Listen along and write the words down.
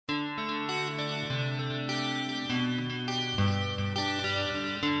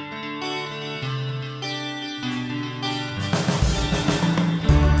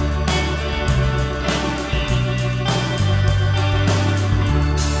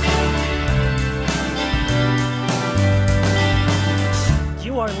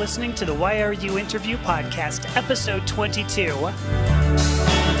listening to the Why Are You Interview Podcast, episode 22.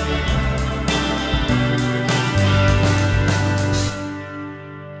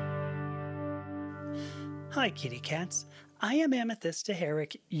 Hi, kitty cats. I am Amethyst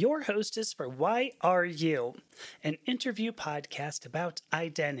Herrick, your hostess for Why Are You, an interview podcast about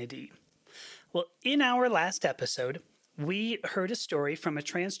identity. Well, in our last episode, we heard a story from a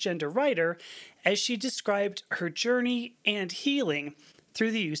transgender writer as she described her journey and healing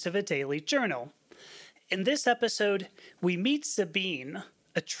through the use of a daily journal. In this episode, we meet Sabene,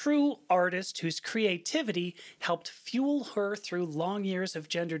 a true artist whose creativity helped fuel her through long years of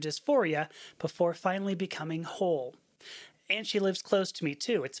gender dysphoria before finally becoming whole. And she lives close to me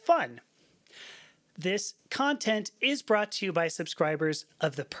too. It's fun. This content is brought to you by subscribers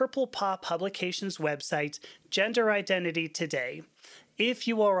of the Purple Paw Publications website, Gender Identity Today. If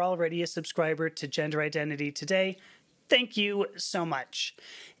you are already a subscriber to Gender Identity Today, thank you so much.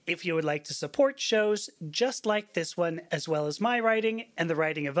 If you would like to support shows just like this one, as well as my writing and the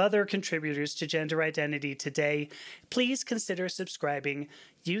writing of other contributors to Gender Identity Today, please consider subscribing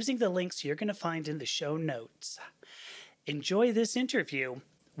using the links you're going to find in the show notes. Enjoy this interview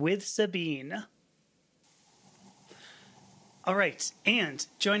with Sabene. All right, and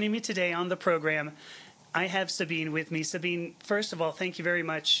joining me today on the program, I have Sabene with me. Sabene, first of all, thank you very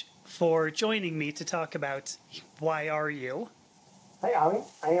much for joining me to talk about Why Are You? Hi, Ami.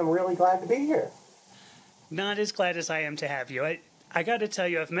 I am really glad to be here. Not as glad as I am to have you. I got to tell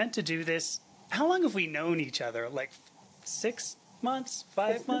you, I've meant to do this. How long have we known each other? Like 6 months?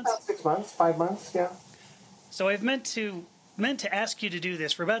 5 months? About 6 months, 5 months, yeah. So I've meant to ask you to do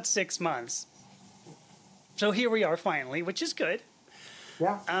this for about 6 months. So here we are finally, which is good.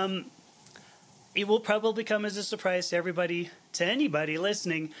 Yeah. It will probably come as a surprise to anybody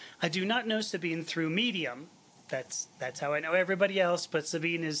listening. I do not know Sabene through Medium. That's how I know everybody else, but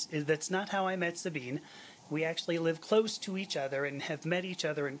Sabene that's not how I met Sabene. We actually live close to each other and have met each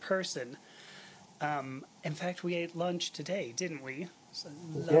other in person. In fact, we ate lunch today, didn't we? It's a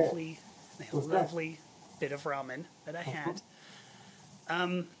lovely bit of ramen that I had.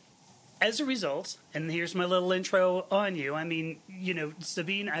 As a result, and here's my little intro on you. I mean, you know,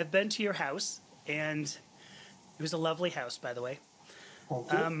 Sabene, I've been to your house, and it was a lovely house, by the way.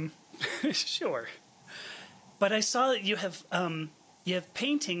 Thank you. Sure. But I saw that you have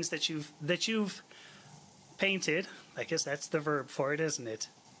paintings that you've painted. I guess that's the verb for it, isn't it?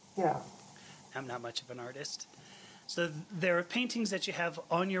 Yeah. I'm not much of an artist. So there are paintings that you have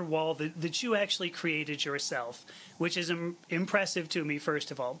on your wall that you actually created yourself, which is impressive to me,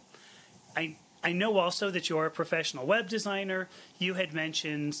 first of all. I know also that you're a professional web designer. You had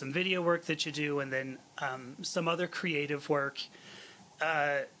mentioned some video work that you do, and then some other creative work.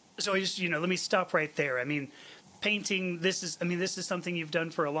 So I just, let me stop right there. I mean, painting, this is something you've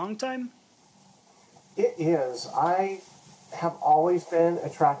done for a long time? It is. I have always been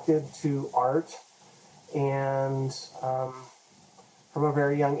attracted to art, and from a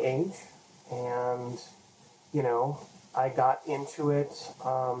very young age. And, I got into it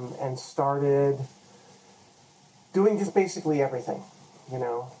and started doing just basically everything,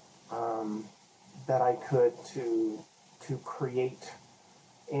 that I could to create.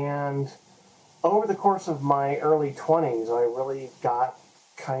 And over the course of my early 20s, I really got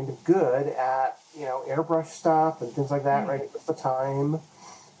kind of good at, airbrush stuff and things like that, right at the time.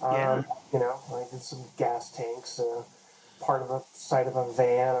 Yeah. I did some gas tanks, part of the side of a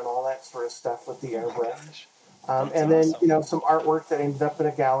van and all that sort of stuff with the airbrush. And then, awesome. Some artwork that ended up in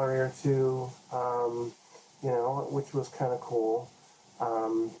a gallery or two, which was kind of cool.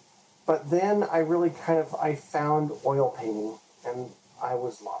 But then I found oil painting, and I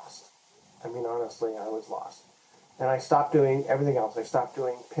was lost. I mean, honestly, I was lost. And I stopped doing everything else. I stopped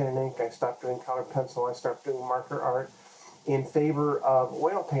doing pen and ink. I stopped doing colored pencil. I stopped doing marker art in favor of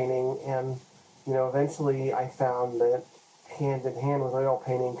oil painting. And, eventually I found that hand in hand with oil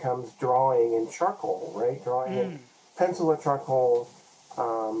painting comes drawing in charcoal, right? Drawing in pencil or charcoal,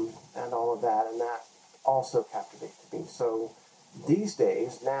 and all of that. And that also captivated me. So these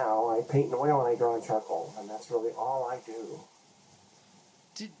days, now, I paint in oil and I draw in charcoal. And that's really all I do.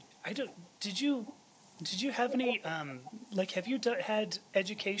 Did you have any, have you had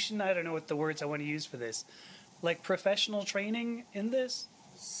education? I don't know what the words I want to use for this. Like professional training in this?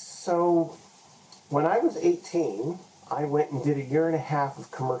 So when I was 18, I went and did a year and a half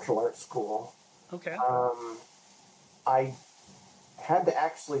of commercial art school. Okay. I had to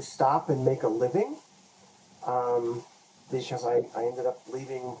actually stop and make a living because I ended up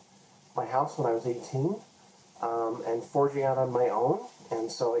leaving my house when I was 18 and forging out on my own. And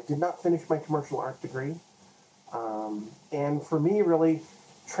so I did not finish my commercial art degree. And for me, really,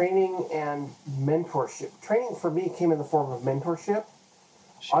 training and mentorship. Training for me came in the form of mentorship.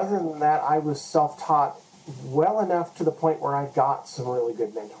 Sure. Other than that, I was self-taught well enough to the point where I got some really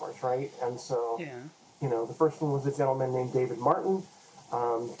good mentors, right? And so, Yeah. the first one was a gentleman named David Martin.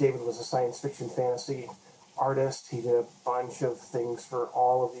 David was a science fiction fantasy artist. He did a bunch of things for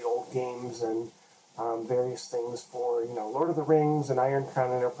all of the old games and various things for, Lord of the Rings and Iron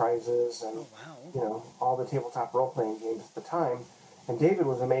Crown Enterprises and, Oh, wow. all the tabletop role-playing games at the time. And David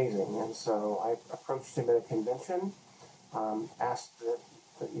was amazing. And so I approached him at a convention, asked that,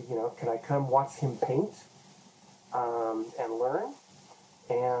 can I come watch him paint and learn?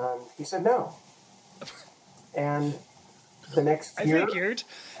 And he said no. And the next I year, figured.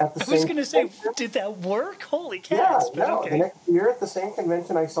 at the I same was going to say, convention, did that work? Holy yeah, cats. But no, okay. the next year at the same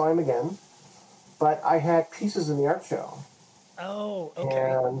convention, I saw him again, but I had pieces in the art show. Oh, okay.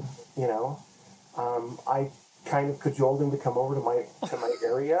 And, I kind of cajoled him to come over to my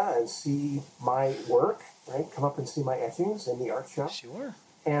area and see my work, right? Come up and see my etchings in the art show. Sure.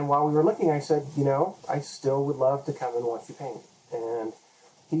 And while we were looking, I said, I still would love to come and watch you paint. And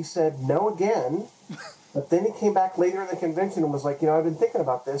he said no again, but then he came back later in the convention and was like, I've been thinking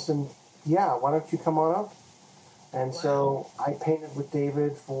about this, and yeah, why don't you come on up? And so I painted with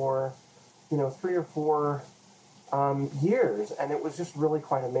David for, 3 or 4 years, and it was just really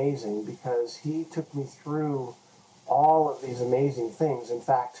quite amazing because he took me through all of these amazing things. In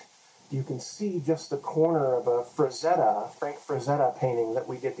fact, you can see just the corner of a Frank Frazetta painting that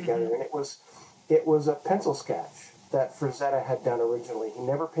we did together, and it was a pencil sketch that Frazetta had done originally. He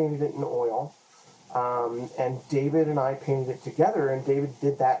never painted it in oil, and David and I painted it together, and David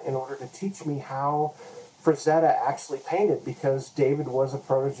did that in order to teach me how Frazetta actually painted, because David was a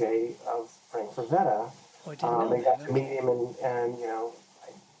protege of Frank Frazetta. Oh, I didn't know I got that. to meet him, and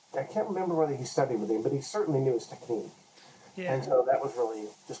I can't remember whether he studied with him, but he certainly knew his technique. Yeah. And so that was really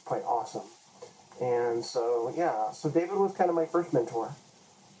just quite awesome. And so, so David was kind of my first mentor.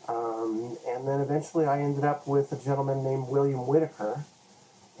 And then eventually I ended up with a gentleman named William Whitaker.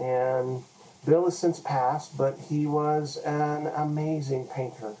 And Bill has since passed, but he was an amazing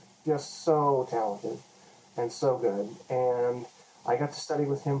painter. Just so talented and so good. And I got to study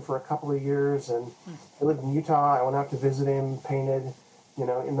with him for a couple of years, and I lived in Utah. I went out to visit him, painted,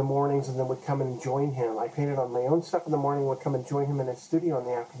 in the mornings, and then would come and join him. I painted on my own stuff in the morning, would come and join him in his studio in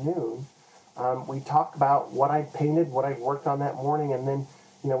the afternoon. We'd talk about what I'd painted, what I'd worked on that morning, and then,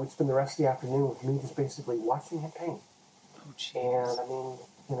 we'd spend the rest of the afternoon with me just basically watching him paint. Oh, jeez. And, I mean,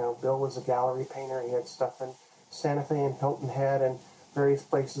 Bill was a gallery painter. He had stuff in Santa Fe and Hilton Head and various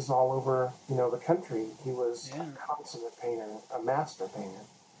places all over, the country. He was a consummate painter, a master painter.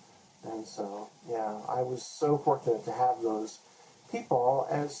 And so, I was so fortunate to have those people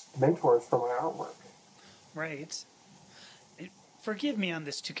as mentors for my artwork. Right. Forgive me on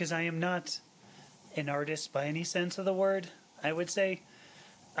this, too, because I am not an artist by any sense of the word, I would say.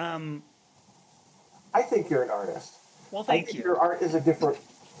 I think you're an artist. Well, I thank think you. your art is a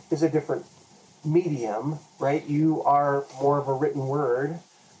different medium, right? You are more of a written word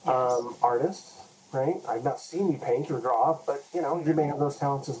artist, right? I've not seen you paint or draw, but you may have those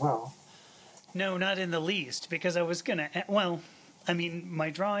talents as well. No, not in the least, because I was gonna. Well, I mean,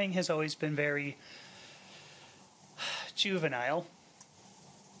 my drawing has always been very juvenile,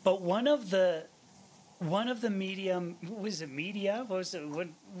 but one of the medium, was it media? What was it? What,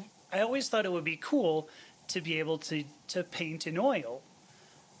 I always thought it would be cool to be able to paint in oil,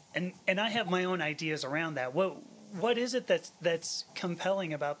 and I have my own ideas around that. What is it that's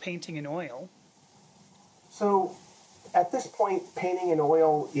compelling about painting in oil? So, at this point, painting in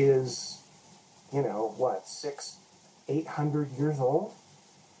oil is, 800 years old,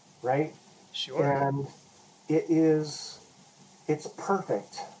 right? Sure. And it's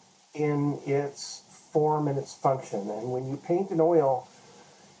perfect in its form and its function. And when you paint in oil,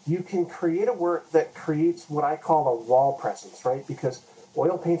 you can create a work that creates what I call a wall presence, right? Because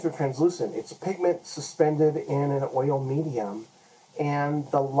oil paints are translucent. It's pigment suspended in an oil medium, and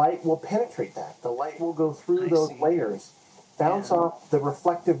the light will penetrate that. The light will go through those layers, bounce off the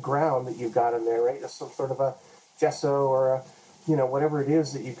reflective ground that you've got in there, right? Some sort of a gesso or a, whatever it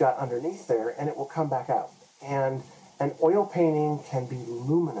is that you've got underneath there, and it will come back out. And an oil painting can be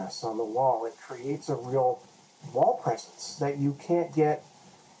luminous on the wall. It creates a real wall presence that you can't get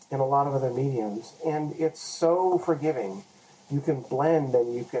in a lot of other mediums. And it's so forgiving. You can blend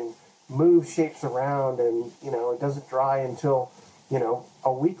and you can move shapes around, and, it doesn't dry until,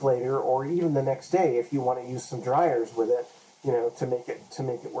 a week later or even the next day if you want to use some dryers with it, to make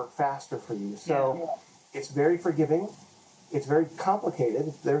it work faster for you. So it's very forgiving. It's very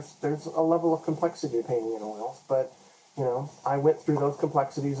complicated. There's a level of complexity to painting in oils, but I went through those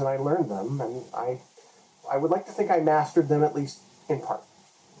complexities and I learned them, and I would like to think I mastered them at least in part.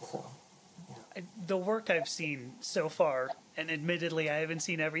 So, The work I've seen so far, and admittedly I haven't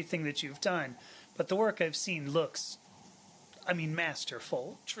seen everything that you've done, but the work I've seen looks, I mean,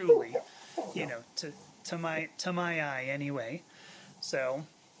 masterful, truly, yeah. to my eye anyway. So,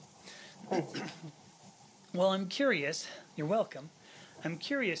 Thank you. well, I'm curious. You're welcome. I'm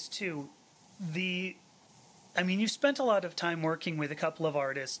curious too. The, I mean, you spent a lot of time working with a couple of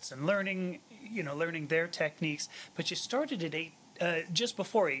artists and learning their techniques, but you started at just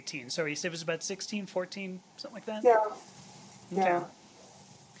before 18. Sorry, you said it was about 16, 14, something like that? Yeah, Okay. yeah.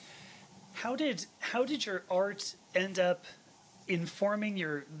 How did your art end up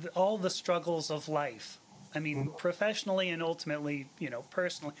informing all the struggles of life? I mean, professionally and ultimately,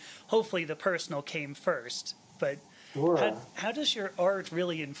 personally. Hopefully, the personal came first. But how Sure. how does your art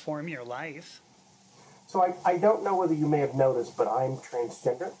really inform your life? So I don't know whether you may have noticed, but I'm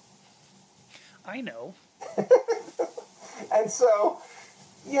transgender. I know. And so,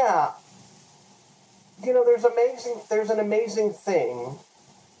 yeah, there's an amazing thing,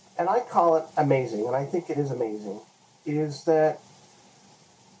 and I call it amazing, and I think it is amazing, is that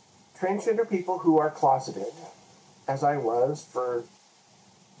transgender people who are closeted, as I was for,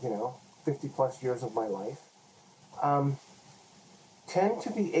 50 plus years of my life, um, tend to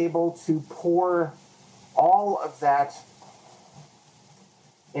be able to pour all of that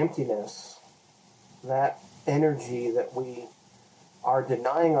emptiness, that energy that we are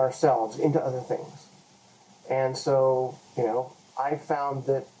denying ourselves into other things. And so, I found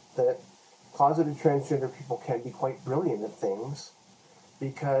that closeted transgender people can be quite brilliant at things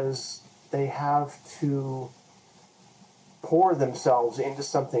because they have to pour themselves into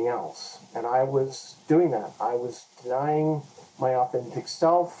something else. And I was doing that. I was denying my authentic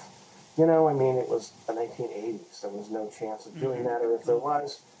self. It was the 1980s. There was no chance of doing that, or if there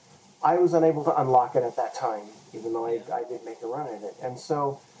was, I was unable to unlock it at that time, even though I did make a run at it. And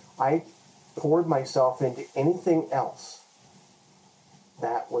so I poured myself into anything else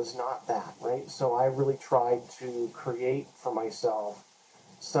that was not that, right? So I really tried to create for myself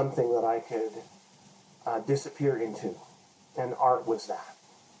something that I could disappear into, and art was that.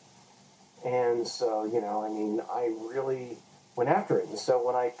 And so, I really went after it. And so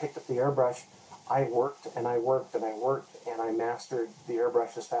when I picked up the airbrush, I worked and I worked and I worked, and I mastered the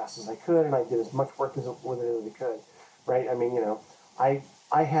airbrush as fast as I could, and I did as much work with it as I could, right?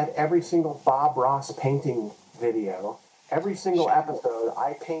 I had every single Bob Ross painting video, every single episode.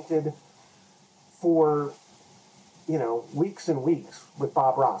 I painted for, weeks and weeks with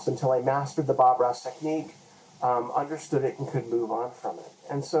Bob Ross until I mastered the Bob Ross technique, understood it, and could move on from it.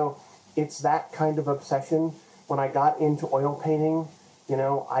 And so it's that kind of obsession. When I got into oil painting,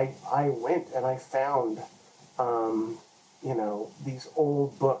 I went and I found, these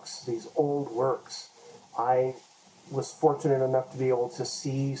old books, these old works. I was fortunate enough to be able to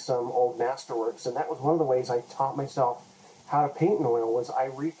see some old masterworks, and that was one of the ways I taught myself how to paint in oil. Was I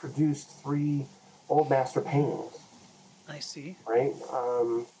reproduced 3 old master paintings. I see. Right?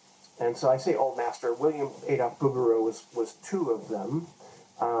 And so I say old master. William Adolph Bouguereau was 2 of them,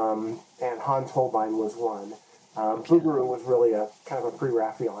 and Hans Holbein was 1. Bouguereau was really a kind of a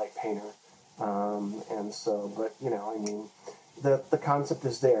pre-Raphaelite painter. And so, but, the concept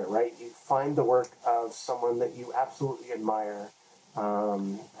is there, right? You find the work of someone that you absolutely admire,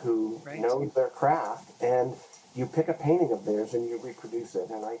 who knows their craft, and you pick a painting of theirs and you reproduce it.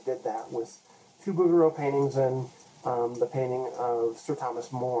 And I did that with 2 Bouguereau paintings and the painting of Sir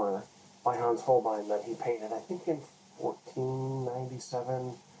Thomas More by Hans Holbein that he painted, I think, in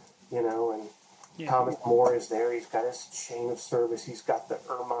 1497, and Thomas More is there. He's got his chain of service. He's got the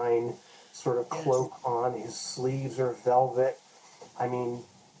ermine sort of cloak on. His sleeves are velvet. I mean,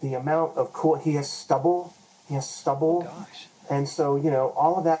 the amount of he has stubble. Oh, gosh. And so,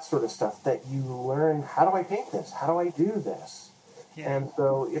 all of that sort of stuff that you learn. How do I paint this? How do I do this? Yeah. And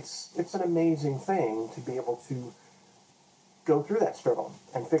so it's an amazing thing to be able to go through that struggle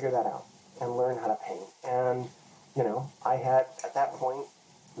and figure that out and learn how to paint. And, I had, at that point,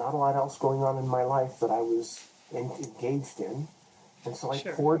 not a lot else going on in my life that I was engaged in. And so I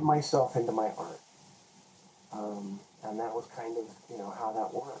poured myself into my art. And that was kind of, how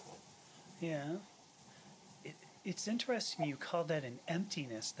that worked. Yeah. It's interesting you call that an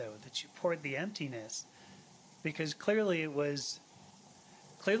emptiness, though, that you poured the emptiness. Because clearly you were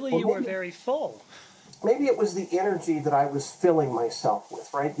very full. Maybe it was the energy that I was filling myself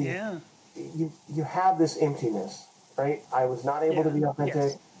with, right? You have this emptiness, right? I was not able to be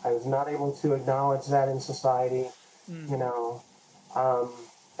authentic. I was not able to acknowledge that in society,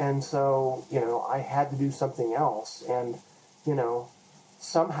 And so, I had to do something else. And, you know,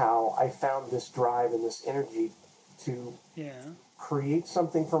 somehow I found this drive and this energy to create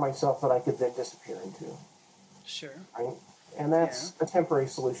something for myself that I could then disappear into. Sure. Right? And that's a temporary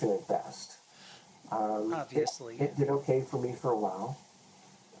solution at best. Obviously. It did okay for me for a while.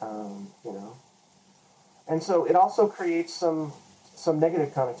 And so it also creates some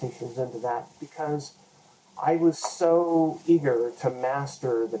negative connotations into that because I was so eager to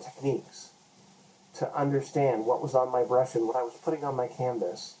master the techniques, to understand what was on my brush and what I was putting on my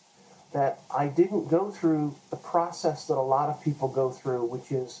canvas, that I didn't go through the process that a lot of people go through,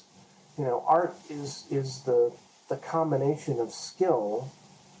 which is, art is the combination of skill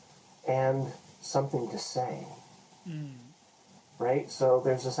and something to say. Right? So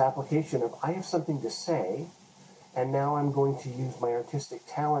there's this application of I have something to say, and now I'm going to use my artistic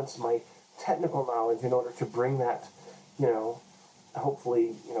talents, my technical knowledge in order to bring that,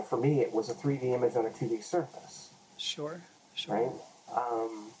 hopefully, for me it was a 3D image on a 2D surface. Sure. Right?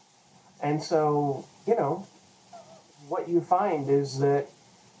 And so, what you find is that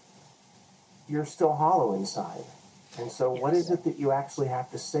you're still hollow inside. And so what is it that you actually have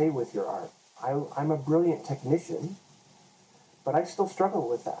to say with your art? I'm a brilliant technician, but I still struggle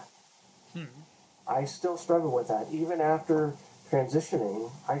with that. I still struggle with that. Even after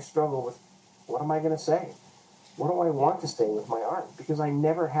transitioning, I struggle with what am I going to say? What do I want to say with my art? Because I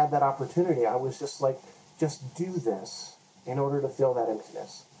never had that opportunity. I was just like, just do this in order to fill that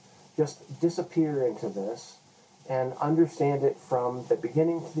emptiness. Just disappear into this and understand it from the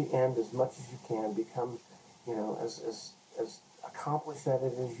beginning to the end as much as you can. Become, as accomplished at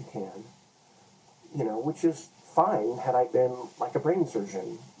it as you can. Which is fine had I been like a brain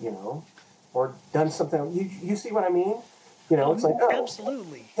surgeon, or done something. You see what I mean? It's like,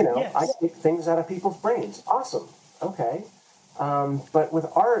 absolutely. I take things out of people's brains. Awesome. Okay. But with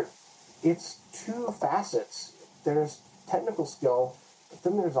art, it's two facets. There's technical skill, but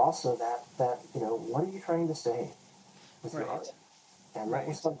then there's also that what are you trying to say with your art? And that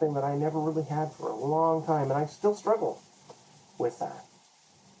was something that I never really had for a long time, and I still struggle with that.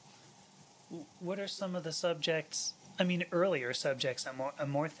 What are some of the subjects? I mean, earlier subjects I'm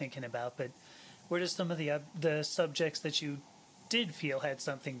more thinking about, but what are some of the subjects that you did feel had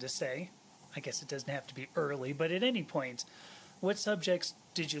something to say? I guess it doesn't have to be early, but at any point, what subjects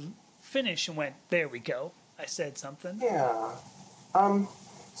did you finish and went, there we go, I said something? Yeah.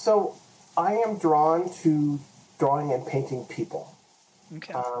 So I am drawn to drawing and painting people.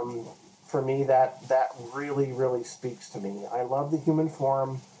 Okay. For me, that really, really speaks to me. I love the human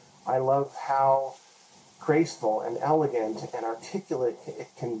form. I love how graceful and elegant and articulate it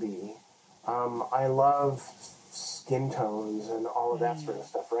can be. I love skin tones and all of that sort of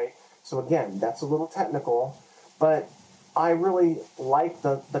stuff, right? So again, that's a little technical, but I really like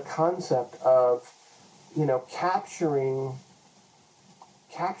the concept of, capturing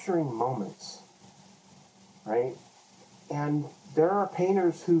moments, right? And there are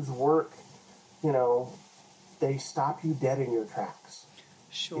painters whose work, they stop you dead in your tracks.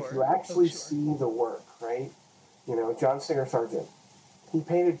 Sure. If you actually see the work, right? John Singer Sargent, he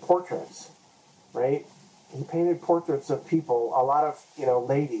painted portraits, right? He painted portraits of people, a lot of,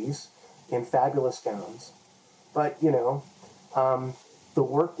 ladies in fabulous gowns. But, the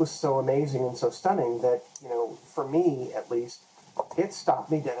work was so amazing and so stunning that, for me, at least, it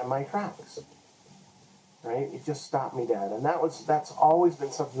stopped me dead in my tracks. Right? It just stopped me dead. And that's always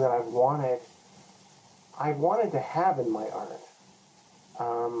been something that I wanted to have in my art.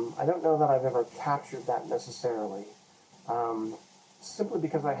 I don't know that I've ever captured that necessarily, simply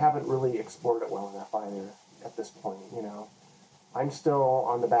because I haven't really explored it well enough either at this point, I'm still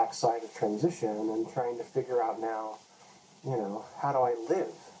on the backside of transition and trying to figure out now, how do I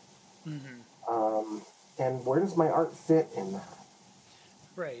live? And where does my art fit in that?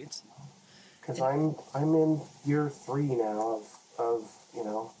 Right. Because I'm in year 3 now of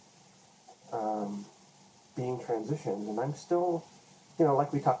being transitioned, and I'm still,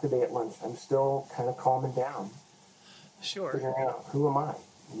 like we talked today at lunch, I'm still kind of calming down. Sure. Figuring out who am I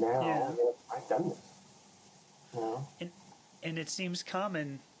now that I've done this. And it seems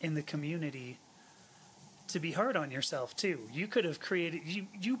common in the community to be hard on yourself too. You could have created,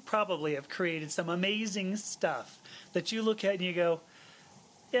 you probably have created some amazing stuff that you look at and you go,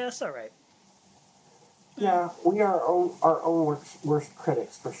 yeah, it's all right. Yeah, we are our own worst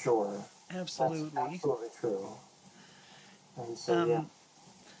critics for sure. Absolutely. That's absolutely true. And so,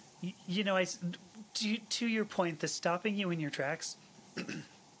 to your point, the stopping you in your tracks,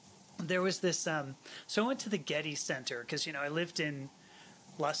 there was this, so I went to the Getty Center because, I lived in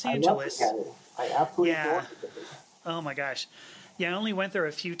Los Angeles. I absolutely adore it. Oh my gosh. Yeah, I only went there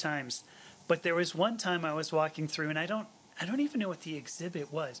a few times, but there was one time I was walking through, and I don't even know what the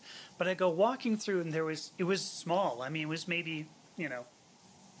exhibit was, but I go walking through, and it was small. I mean, it was maybe,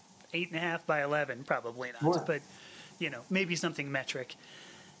 8.5 by 11, probably not, Sure. but maybe something metric.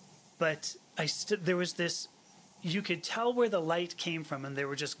 But there was this. You could tell where the light came from, and there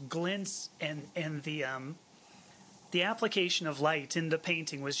were just glints, and the application of light in the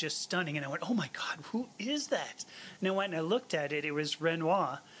painting was just stunning. And I went, "Oh my God, who is that?" And I went and I looked at it. It was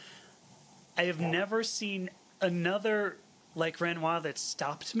Renoir. I have Yeah. never seen another like Renoir that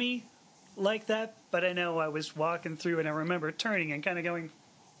stopped me like that. But I know I was walking through, and I remember turning and kind of going,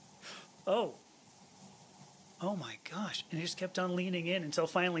 "Oh, oh my gosh!" And I just kept on leaning in until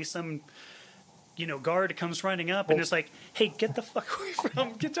finally some guard comes running up and is like, "Hey, get the fuck away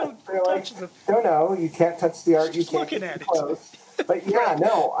from! Don't They're like, touch the." no, you can't touch the art. You Just can't looking get at too it. close. But yeah, Right.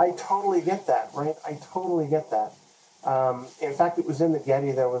 no, I totally get that. Right, I totally get that. In fact, it was in the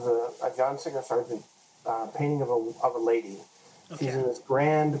Getty. There was a John Singer Sargent painting of a lady. She's Okay. in this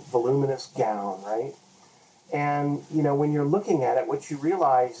grand, voluminous gown, right? And when you're looking at it, what you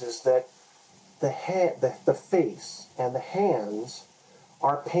realize is that the face, and the hands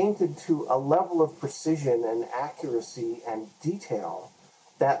are painted to a level of precision and accuracy and detail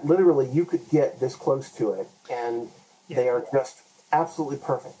that literally you could get this close to it, and Yeah. they are just absolutely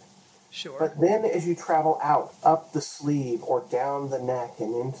perfect. Sure. But then as you travel out, up the sleeve or down the neck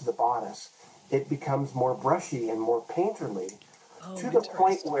and into the bodice, it becomes more brushy and more painterly, Oh, to the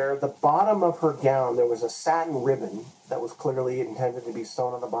point interesting. where the bottom of her gown, there was a satin ribbon that was clearly intended to be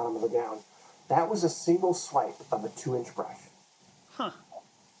sewn on the bottom of the gown. That was a single swipe of a 2-inch brush. Huh.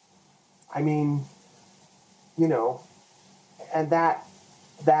 I mean, you know, and that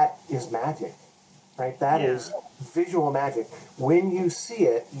is magic, right? That Yeah. is visual magic. When you see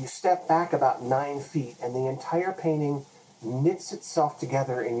it, you step back about 9 feet, and the entire painting knits itself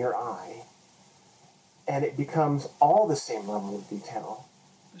together in your eye, and it becomes all the same level of detail,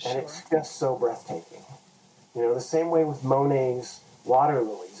 and Sure. it's just so breathtaking. The same way with Monet's water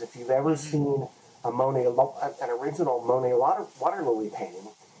lilies. If you've ever seen an original Monet water lily painting,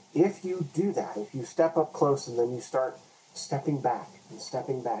 if you do that, if you step up close and then you start stepping back and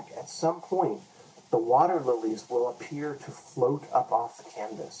stepping back, at some point, the water lilies will appear to float up off the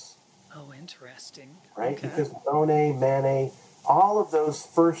canvas, Oh, interesting. right? Okay. Because Monet, Manet, all of those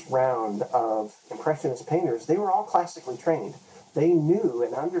first round of Impressionist painters, they were all classically trained. They knew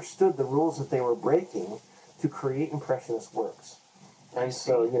and understood the rules that they were breaking to create Impressionist works. And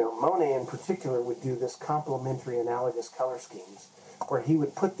so, Monet in particular would do this complementary analogous color schemes, where he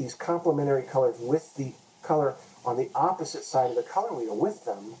would put these complementary colors with the color on the opposite side of the color wheel with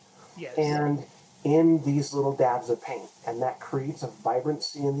them, Yes. and in these little dabs of paint. And that creates a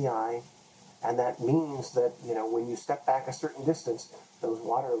vibrancy in the eye, and that means that, when you step back a certain distance, those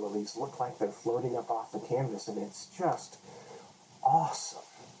water lilies look like they're floating up off the canvas, and it's just awesome.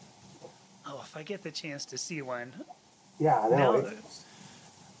 Oh, if I get the chance to see one. Yeah, no, Now. it's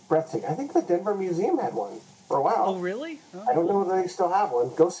breathtaking. I think the Denver Museum had one for a while. Oh, really? Oh, I don't know whether they still have one.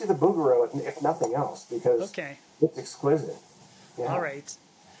 Go see the Bouguereau, if nothing else, because okay. it's exquisite. Yeah. All right.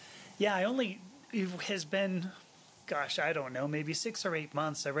 Yeah, it has been, gosh, I don't know, maybe 6 or 8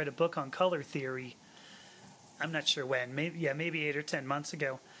 months. I read a book on color theory. I'm not sure when. Maybe 8 or 10 months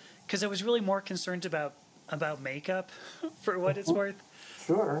ago, because I was really more concerned about makeup, for what it's worth.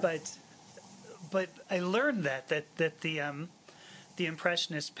 Sure. But I learned that the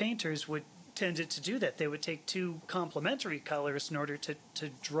Impressionist painters would tended to do that. They would take two complementary colors in order to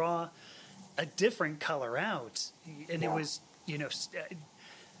draw a different color out, and it was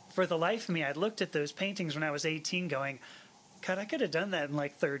for the life of me, I looked at those paintings when I was 18, going, "God, I could have done that in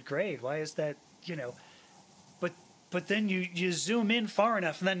like 3rd grade. Why is that?" But then you zoom in far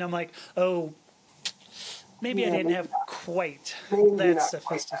enough, and then I'm like, "Oh, maybe I Yeah, didn't maybe have quite Maybe that not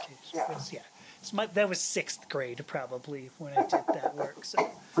sophistication." quite that, yeah. That was 6th grade probably when I did that work. So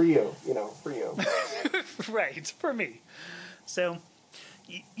For you, for you. right, for me. So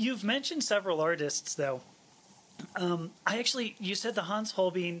you've mentioned several artists though. You said the Hans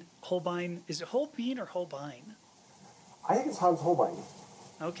Holbein. Is it Holbein or Holbein? I think it's Hans Holbein.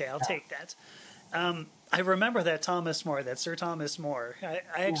 Okay, I'll take that. I remember that Sir Thomas More. I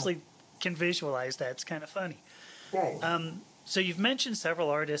actually can visualize that. It's kind of funny. Yay. So you've mentioned several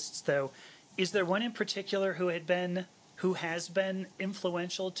artists, though. Is there one in particular who has been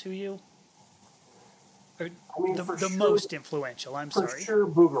influential to you? Or for the sure, most influential? I'm for sorry. sure,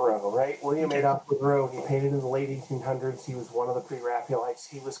 Bouguereau, right? William Okay. Adolphe Bouguereau. He painted in the late 1800s. He was one of the pre-Raphaelites.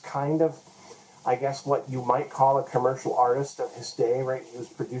 He was kind of, I guess, what you might call a commercial artist of his day, right? He was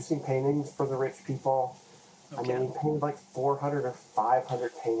producing paintings for the rich people. I Okay. mean, he painted like 400 or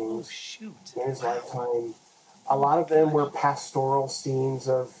 500 Oh, paintings shoot. in his Wow. lifetime. A Oh, lot my of them gosh. were pastoral scenes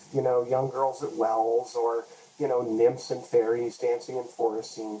of, young girls at wells or, nymphs and fairies dancing in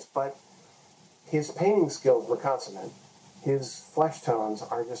forest scenes. But his painting skills were consummate. His flesh tones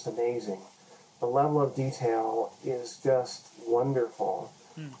are just amazing. The level of detail is just wonderful.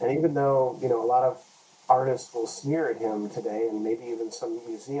 Hmm. And even though, a lot of artists will sneer at him today, and maybe even some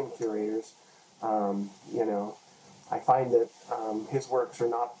museum curators, I find that his works are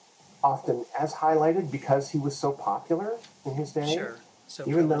not often as highlighted because he was so popular in his day, Sure. So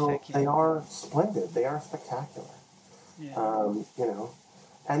even though prolific. Yeah. they are splendid, they are spectacular. Yeah. You know.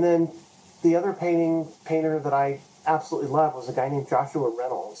 And then the other painter that I absolutely love was a guy named Joshua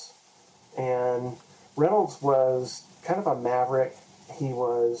Reynolds. And Reynolds was kind of a maverick. He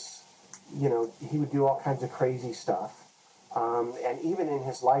was, he would do all kinds of crazy stuff. And even in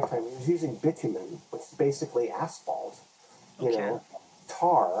his lifetime, he was using bitumen, which is basically asphalt, Okay.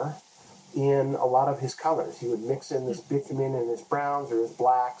 tar in a lot of his colors. He would mix in Hmm. this bitumen in his browns or his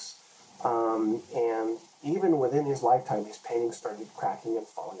blacks. And even within his lifetime, his paintings started cracking and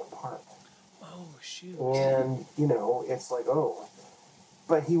falling apart. Oh, shoot. And, it's like, oh.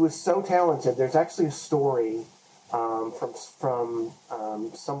 But he was so talented. There's actually a story from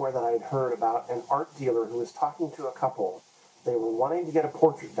somewhere that I had heard about an art dealer who was talking to a couple. They were wanting to get a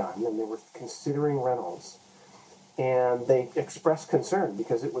portrait done, and they were considering Reynolds. And they expressed concern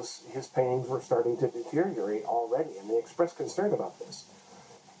because his paintings were starting to deteriorate already, and they expressed concern about this.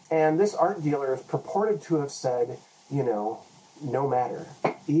 And this art dealer is purported to have said, no matter,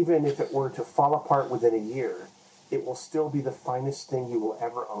 even if it were to fall apart within a year, it will still be the finest thing you will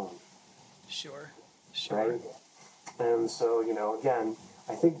ever own. Sure. Sure. Right? And so, again,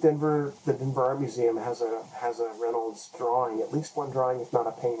 I think the Denver Art Museum has a Reynolds drawing, at least one drawing, if not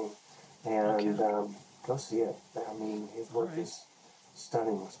a painting. And go see it. I mean, his work is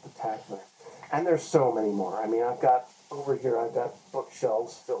stunning, spectacular. And there's so many more. I mean, I've got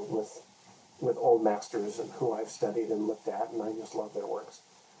bookshelves filled with old masters and who I've studied and looked at, and I just love their works.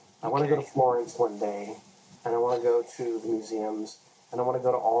 I want to go to Florence one day, and I want to go to the museums, and I want to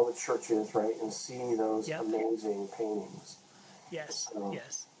go to all the churches, right, and see those amazing paintings. Yes. So,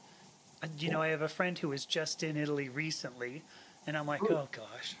 Yes. I have a friend who was just in Italy recently, and I'm like, oh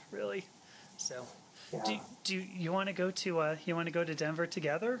gosh, really? So, yeah. do you want to go to Denver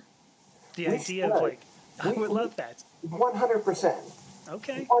together? The We idea of should. I would love that. 100%.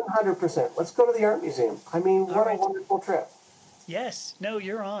 Okay. 100%. Let's go to the art museum. I mean, All what right. a wonderful trip. Yes. No,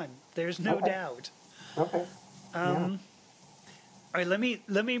 you're on. There's no Okay. doubt. Okay. Yeah. All right. Let me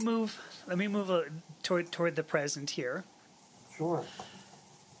move toward the present here. Sure.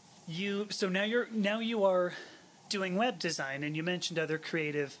 So now you are doing web design, and you mentioned other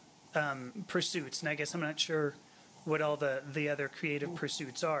creative pursuits, and I guess I'm not sure what all the other creative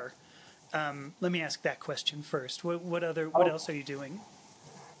pursuits are. Let me ask that question first. What else are you doing?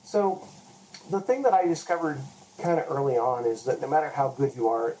 So, the thing that I discovered kind of early on is that no matter how good you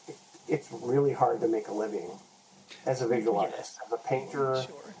are, it's really hard to make a living as a visual artist, as a painter,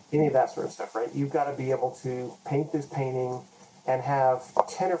 Sure. any of that sort of stuff, right? You've got to be able to paint this painting and have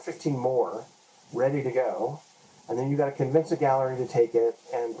 10 or 15 more ready to go. And then you've got to convince a gallery to take it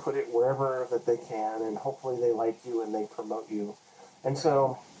and put it wherever that they can, and hopefully they like you and they promote you. And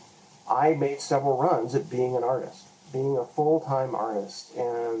so I made several runs at being an artist, being a full-time artist,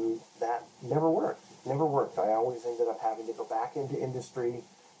 and that never worked. Never worked. I always ended up having to go back into industry,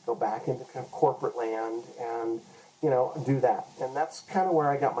 go back into kind of corporate land, and do that. And that's kind of where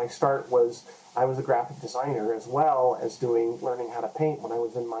I got my start. Was I was a graphic designer as well as learning how to paint when I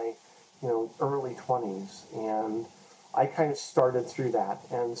was in my early 20s, and I kind of started through that.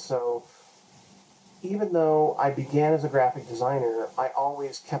 And so even though I began as a graphic designer, I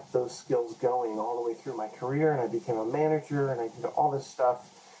always kept those skills going all the way through my career, and I became a manager, and I did all this stuff,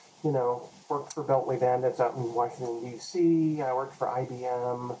 worked for Beltway Bandits out in Washington, D.C., I worked for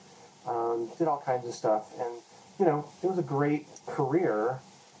IBM, did all kinds of stuff, and, it was a great career,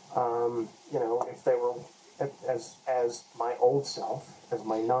 if they were as my old self, as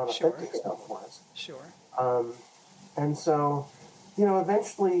my non-authentic self was. Sure. And so,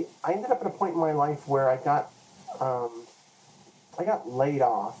 eventually I ended up at a point in my life where I got laid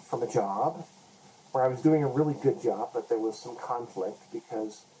off from a job where I was doing a really good job, but there was some conflict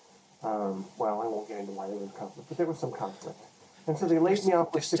because, I won't get into why there was conflict, but there was some conflict. And so they laid me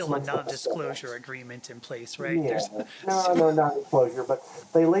off with 6 months. There's still a non-disclosure agreement in place, right? Yeah. No non-disclosure, but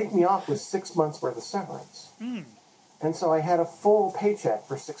they laid me off with 6 months worth of severance. And so I had a full paycheck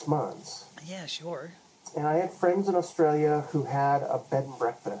for 6 months. Yeah, sure. And I had friends in Australia who had a bed and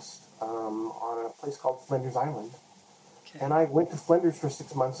breakfast on a place called Flinders Island. Okay. And I went to Flinders for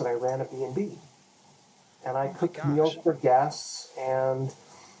 6 months, and I ran a B&B. And I cooked meals for guests, and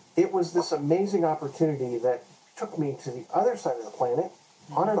it was this amazing opportunity that took me to the other side of the planet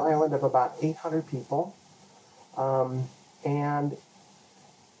on an island of about 800 people. And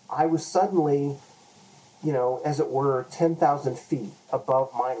I was suddenly, as it were, 10,000 feet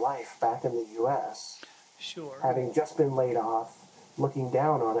above my life back in the U.S. Sure. Having just been laid off, looking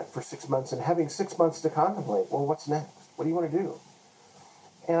down on it for 6 months and having 6 months to contemplate, well, what's next? What do you want to do?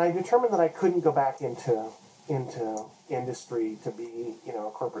 And I determined that I couldn't go back into industry to be, a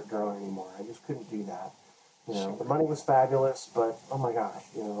corporate drone anymore. I just couldn't do that. Sure. The money was fabulous, but oh my gosh,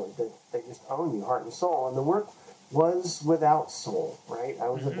 they just own you heart and soul. And the work was without soul, right? I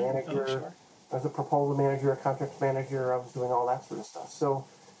was a manager. Oh, sure. I was a proposal manager, a contract manager. I was doing all that sort of stuff. So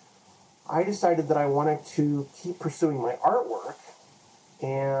I decided that I wanted to keep pursuing my artwork,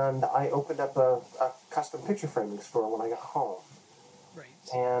 and I opened up a custom picture framing store when I got home. Right.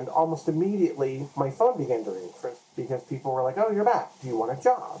 And almost immediately, my phone began to ring because people were like, "Oh, you're back. Do you want a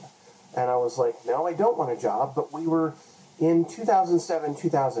job?" And I was like, "No, I don't want a job." But we were in 2007,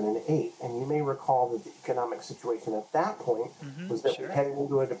 2008, and you may recall that the economic situation at that point was that we headed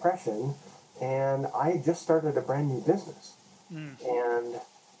into a depression, and I had just started a brand new business. And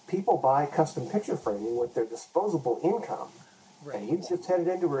people buy custom picture framing with their disposable income. Right. And we just headed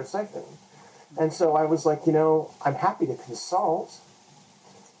into a recession. And so I was like, I'm happy to consult.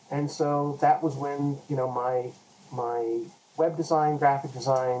 And so that was when, my web design, graphic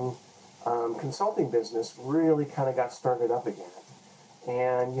design, consulting business really kind of got started up again.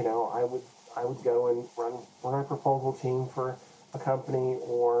 And, I would go and run a proposal team for a company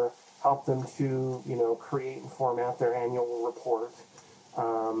or help them to, create and format their annual report.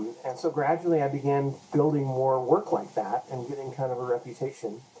 And so gradually I began building more work like that and getting kind of a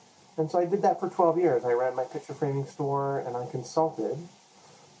reputation. And so I did that for 12 years. I ran my picture framing store and I consulted.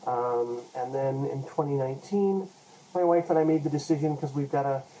 And then in 2019, my wife and I made the decision, because we've got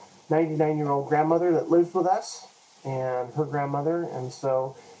a 99-year-old grandmother that lives with us and her grandmother. And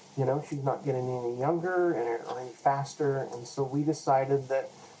so, she's not getting any younger or any faster. And so we decided that,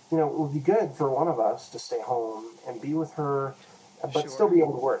 it would be good for one of us to stay home and be with her, but still be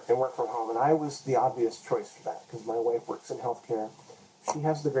able to work from home. And I was the obvious choice for that because my wife works in healthcare. She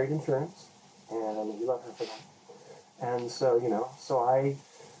has the great insurance, and we love her for that. And so, so I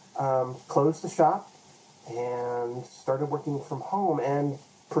closed the shop and started working from home and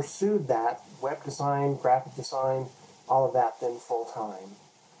pursued that web design, graphic design, all of that then full time.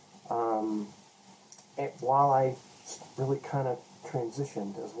 While I really kind of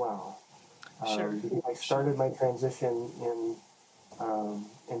transitioned as well. Sure. I started my transition in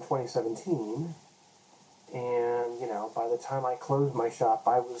 2017, and by the time I closed my shop,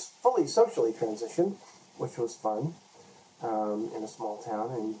 I was fully socially transitioned, which was fun, in a small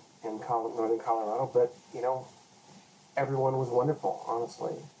town in northern Colorado. But everyone was wonderful,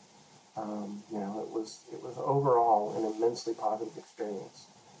 honestly. It was overall an immensely positive experience,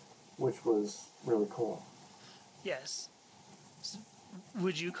 which was really cool. Yes. So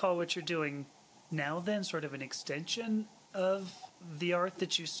would you call what you're doing now then sort of an extension of the art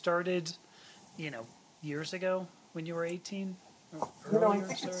that you started, years ago when you were 18? I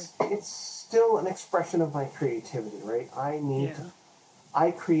think it's still an expression of my creativity, right?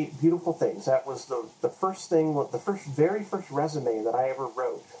 I create beautiful things. That was the very first resume that I ever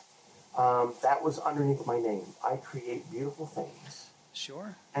wrote. That was underneath my name. I create beautiful things.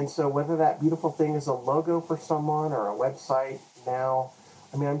 Sure. And so whether that beautiful thing is a logo for someone or a website now,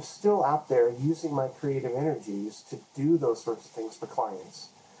 I'm still out there using my creative energies to do those sorts of things for clients.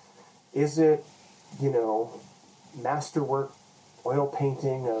 Is it, masterwork, oil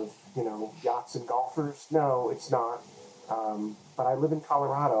painting of, yachts and golfers? No, it's not. But I live in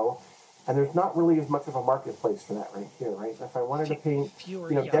Colorado, and there's not really as much of a marketplace for that right here, right? If I wanted to paint,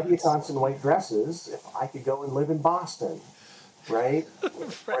 debutantes in white dresses, if I could go and live in Boston, right?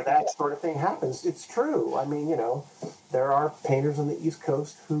 Where that sort of thing happens. It's true. There are painters on the East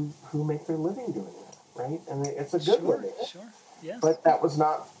Coast who make their living doing it, right? And it's a good living. Sure, yes. But that was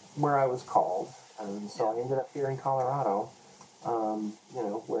not where I was called. And so I ended up here in Colorado,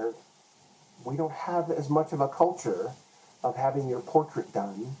 where we don't have as much of a culture of having your portrait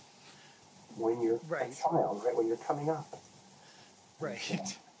done when you're a child, right? When you're coming up.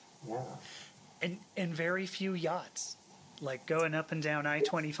 Right. Yeah. And very few yachts, like going up and down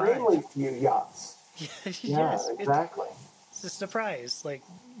I-25. Extremely few yachts. Yes, exactly. It's a surprise. Like,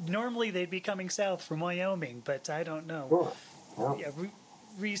 normally they'd be coming south from Wyoming, but I don't know. Sure. Yeah.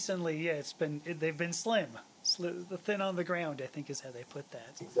 Recently, they've been slim. The thin on the ground, I think, is how they put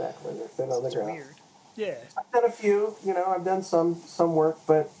that. Exactly, they're thin on the It's ground. weird. Yeah. I've done a few, I've done some work,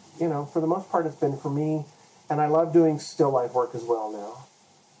 but for the most part, it's been for me, and I love doing still life work as well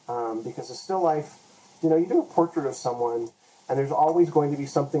now, because a still life, you do a portrait of someone, and there's always going to be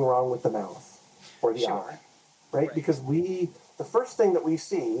something wrong with the mouth or the eye, right? Because the first thing that we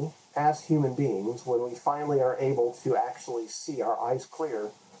see as human beings when we finally are able to actually see our eyes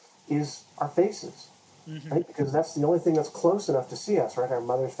clear is our faces. Right? Because that's the only thing that's close enough to see us, right? Our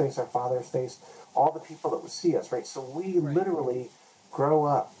mother's face, our father's face, all the people that would see us, right? So we literally grow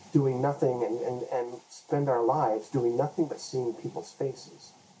up doing nothing and spend our lives doing nothing but seeing people's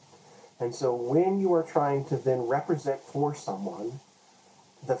faces. And so when you are trying to then represent for someone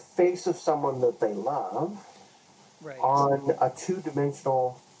the face of someone that they love on a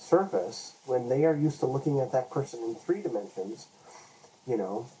two-dimensional surface, when they are used to looking at that person in three dimensions,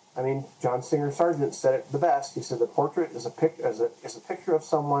 John Singer Sargent said it the best. He said the portrait is a picture of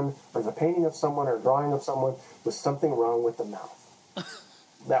someone, or is a painting of someone, or a drawing of someone with something wrong with the mouth.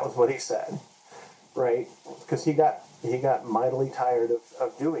 That was what he said, right? Because he got mightily tired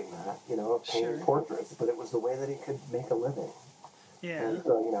of doing that, of painting portraits. But it was the way that he could make a living. Yeah. And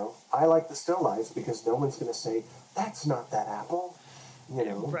so, I like the still lives because no one's going to say that's not that apple.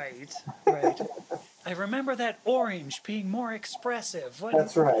 Right. I remember that orange being more expressive.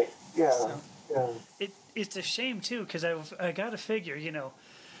 That's right. Yeah. So, yeah. It's a shame too, because I got to figure,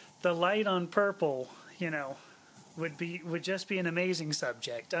 the light on purple, would just be an amazing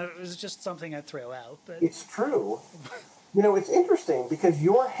subject. It was just something I'd throw out. But it's true. It's interesting because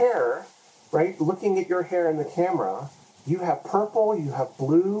your hair, right? Looking at your hair in the camera, you have purple, you have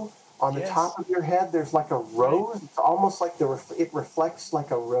blue. On the top of your head, there's like a rose. Right. It's almost like it reflects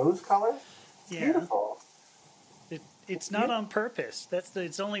like a rose color. It's beautiful. It's not on purpose.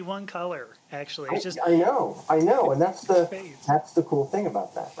 It's only one color, actually. It's just I know, and that's the cool thing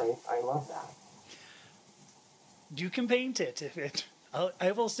about that, right? I love that. You can paint it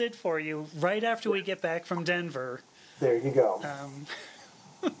I will sit for you right after we get back from Denver. There you go.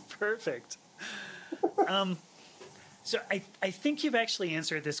 Perfect. So I think you've actually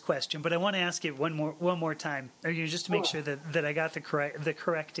answered this question, but I want to ask it one more time, just to make sure that I got the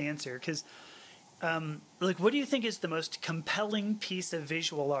correct answer. Because, what do you think is the most compelling piece of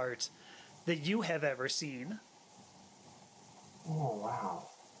visual art that you have ever seen? Oh, wow.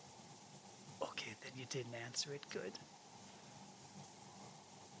 Okay, then you didn't answer it good.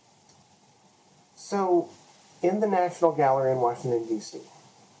 So, in the National Gallery in Washington, D.C.,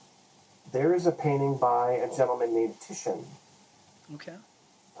 there is a painting by a gentleman named Titian. Okay.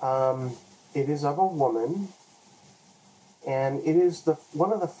 It is of a woman, and it is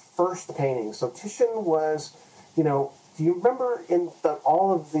one of the first paintings. So Titian was, do you remember in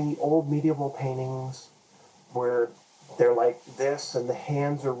all of the old medieval paintings where they're like this, and the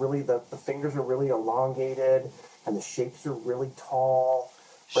hands are really, the fingers are really elongated, and the shapes are really tall,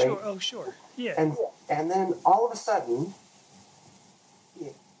 right? Sure. Oh, sure. Yeah. And then all of a sudden,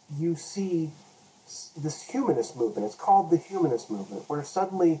 you see this humanist movement. It's called the humanist movement, where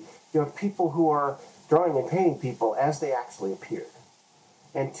suddenly you have people who are drawing and painting people as they actually appeared.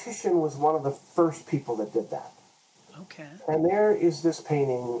 And Titian was one of the first people that did that. Okay. And there is this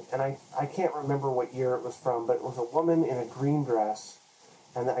painting, and I can't remember what year it was from, but it was a woman in a green dress,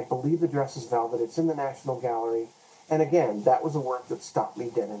 and I believe the dress is velvet. It's in the National Gallery. And again, that was a work that stopped me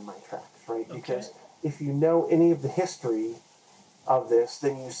dead in my tracks, right? Okay. Because if you know any of the history of this,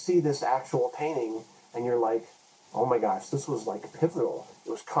 then you see this actual painting and you're like, oh my gosh, this was like pivotal. It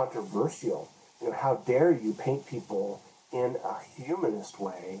was controversial. How dare you paint people in a humanist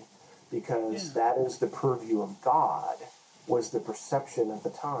way, because that is the purview of God, was the perception at the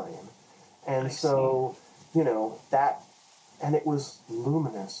time. And so, that, and it was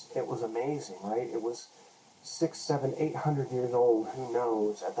luminous. It was amazing, right? It was 600, 700, 800 years old, who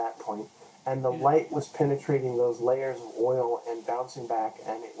knows at that point. And the light was penetrating those layers of oil and bouncing back,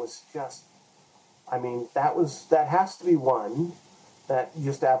 and it was just, that has to be one that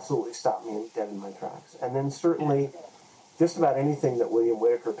just absolutely stopped me dead in my tracks. And then certainly, just about anything that William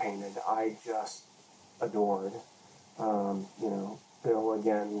Whitaker painted, I just adored. Bill,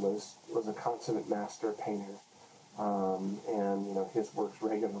 again, was a consummate master painter, and his works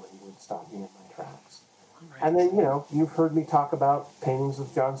regularly would stop me in my tracks. Right. And then, you've heard me talk about paintings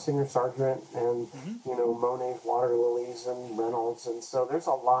of John Singer Sargent and, Monet's Water Lilies and Reynolds. And so there's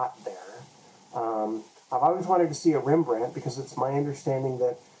a lot there. I've always wanted to see a Rembrandt, because it's my understanding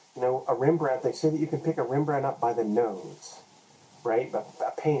that, a Rembrandt, they say that you can pick a Rembrandt up by the nose, right? A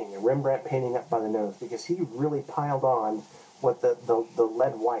Rembrandt painting up by the nose, because he really piled on what the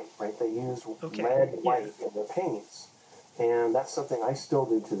lead white, right? They use lead white in their paints, and that's something I still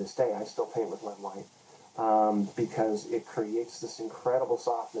do to this day. I still paint with lead white because it creates this incredible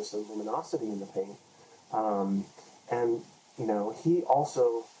softness and luminosity in the paint. And he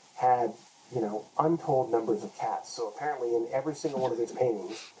also had untold numbers of cats. So apparently, in every single one of his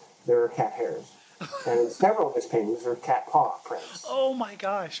paintings, there are cat hairs, and in several of his paintings, there are cat paw prints. Oh my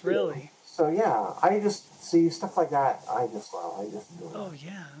gosh! Really? So yeah, I just see stuff like that. I just love. I just do it. Oh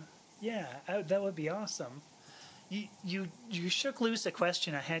yeah. That would be awesome. You shook loose a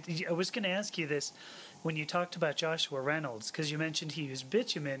question I had. I was going to ask you this when you talked about Joshua Reynolds, because you mentioned he used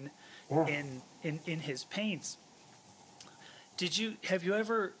bitumen in his paints. Have you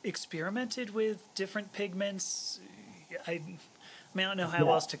ever experimented with different pigments? I don't know how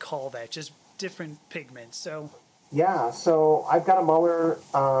else to call that. Just different pigments. So I've got a Muller,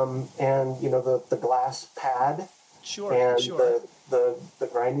 and the glass pad, and the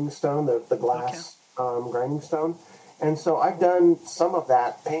grinding stone, the glass grinding stone, and so I've done some of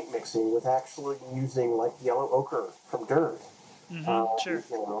that paint mixing with actually using like yellow ochre from dirt.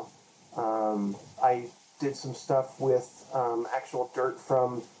 I did some stuff with actual dirt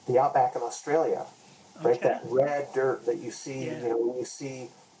from the Outback in Australia, right? That red dirt that you see, when you see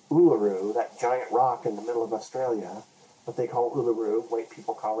Uluru, that giant rock in the middle of Australia, what they call Uluru. White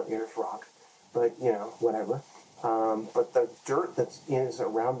people call it Ayers Rock, but whatever. But the dirt is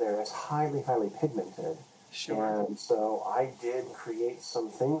around there is highly, highly pigmented. Sure. And so I did create some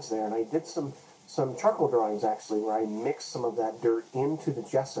things there, and I did some charcoal drawings actually, where I mixed some of that dirt into the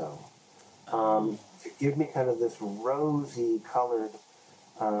gesso to give me kind of this rosy colored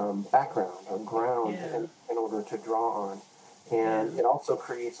background or ground in order to draw on. And it also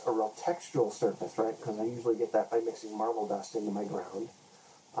creates a real textural surface, right? Because I usually get that by mixing marble dust into my ground.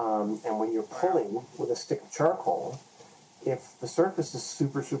 And when you're pulling with a stick of charcoal, if the surface is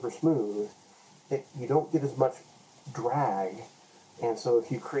super, super smooth, you don't get as much drag. And so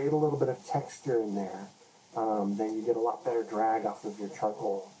if you create a little bit of texture in there, then you get a lot better drag off of your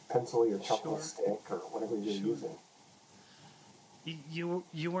charcoal pencil, your charcoal stick, or whatever you're using.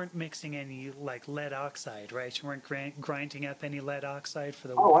 You weren't mixing any like lead oxide, right? You weren't grinding up any lead oxide for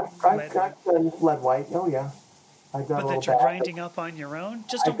the I've done lead white. Oh yeah, I've got. But that you're grinding up on your own.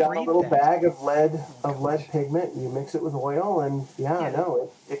 Just don't breathe. I've got a little bag of lead pigment. You mix it with oil, and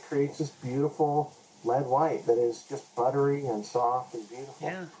it creates this beautiful lead white that is just buttery and soft and beautiful.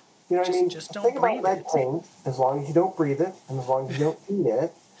 Yeah. You know what I mean? Just don't breathe about lead paint, as long as you don't breathe it, and as long as you don't eat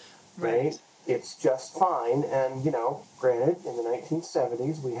it, right? It's just fine. And, granted, in the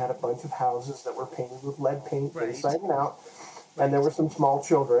 1970s, we had a bunch of houses that were painted with lead paint inside and out. And there were some small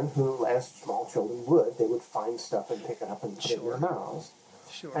children who, as small children would, they would find stuff and pick it up and put it in their mouths.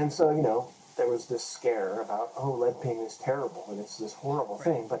 And so, there was this scare about, lead paint is terrible and it's this horrible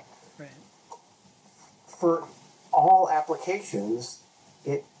thing. But for all applications,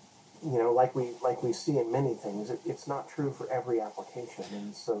 it, like we see in many things, it's not true for every application.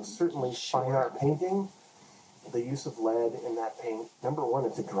 And so certainly fine art painting, the use of lead in that paint, number one,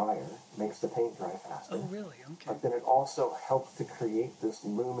 it's a dryer, makes the paint dry faster. Oh, really? Okay. But then it also helps to create this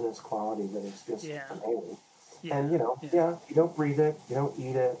luminous quality that is just amazing. Yeah. And, you don't breathe it, you don't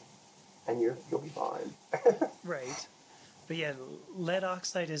eat it, and you'll be fine. Right. But yeah, lead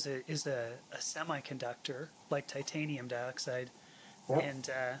oxide is a semiconductor, like titanium dioxide. Yep. And,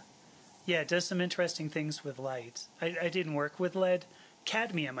 it does some interesting things with light. I didn't work with lead.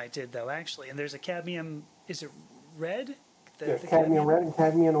 Cadmium I did, though, actually. And there's a cadmium, is it red? There's cadmium red and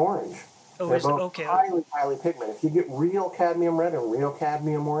cadmium orange. Oh, they're both highly, highly pigmented. If you get real cadmium red and real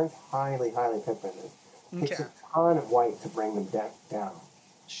cadmium orange, highly, highly pigmented. It takes a ton of white to bring them down.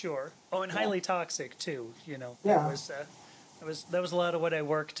 Sure. Oh, and highly toxic, too. That was a lot of what I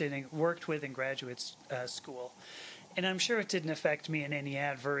worked with in graduate school. And I'm sure it didn't affect me in any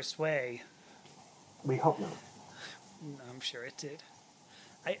adverse way. We hope not. I'm sure it did.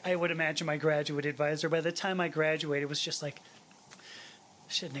 I would imagine my graduate advisor, by the time I graduated, was just like,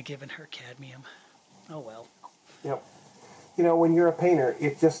 shouldn't have given her cadmium. Oh, well. Yep. When you're a painter,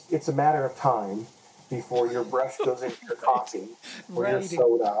 it's a matter of time before your brush goes into your coffee or your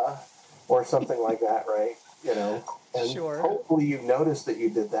soda or something like that, right? And hopefully you noticed that you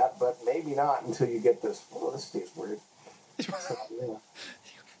did that, but maybe not until you get this, this tastes weird. So,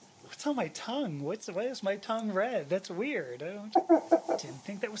 What's on my tongue? Why is my tongue red? That's weird. I didn't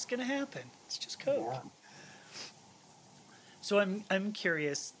think that was going to happen. It's just Coke. Yeah. So I'm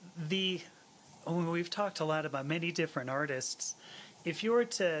curious. We've talked a lot about many different artists. If you were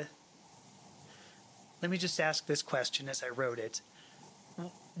to, let me just ask this question as I wrote it.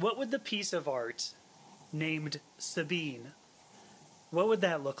 What would the piece of art named Sabene What would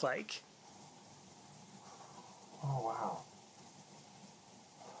that look like? Oh, wow.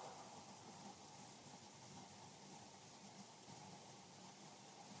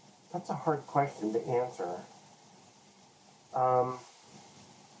 That's a hard question to answer. Um,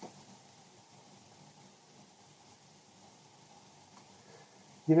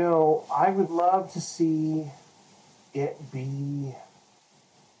 I would love to see it be,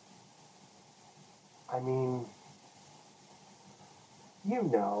 I mean,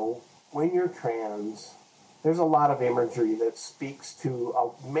 when you're trans, there's a lot of imagery that speaks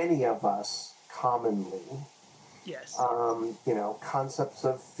to many of us commonly. Yes. Concepts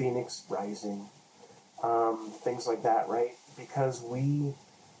of Phoenix rising, things like that, right? Because we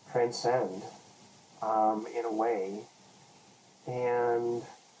transcend in a way, and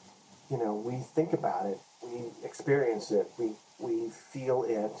we think about it, we experience it, we feel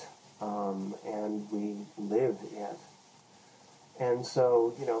it, and we live it. And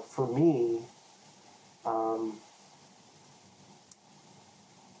so, for me, um,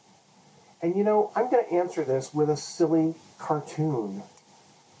 I'm going to answer this with a silly cartoon.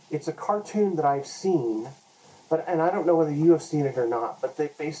 It's a cartoon that I've seen, and I don't know whether you have seen it or not, but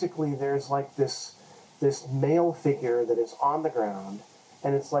basically there's like this male figure that is on the ground,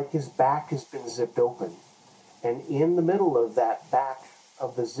 and it's like his back has been zipped open. And in the middle of that back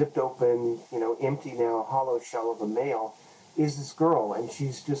of the zipped open, empty now, hollow shell of a male is this girl, and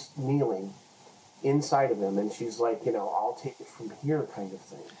she's just kneeling inside of him, and she's like, I'll take it from here kind of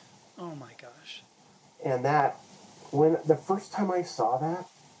thing. Oh my gosh. And that, when the first time I saw that,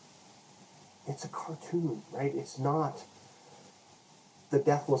 it's a cartoon, right? It's not the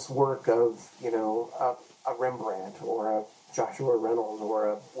deathless work of, a Rembrandt or a Joshua Reynolds or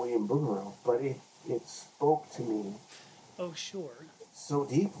a William Bouguereau, but it spoke to me. Oh, sure. So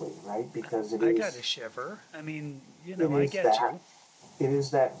deeply, right? Because I got a shiver. I mean, I get you. It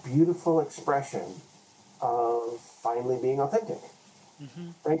is that beautiful expression of finally being authentic,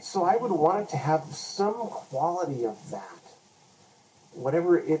 right? So I would want it to have some quality of that,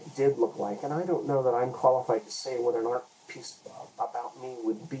 whatever it did look like. And I don't know that I'm qualified to say what an art piece about me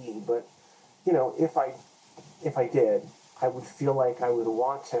would be, but if I did, I would feel like I would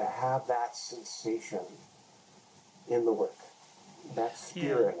want to have that sensation in the work, that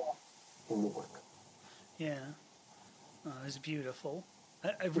spirit in the work. Yeah. Oh, it was beautiful.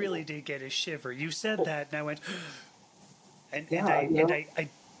 I really did get a shiver. You said that, and I went, I did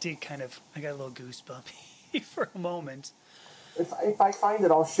I got a little goosebumpy for a moment. If I find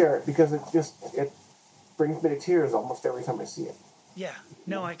it, I'll share it, because it brings me to tears almost every time I see it. Yeah.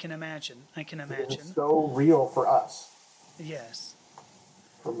 No, I can imagine. It's so real for us. Yes.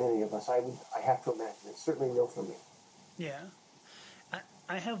 For many of us, I have to imagine it's certainly real for me. Yeah.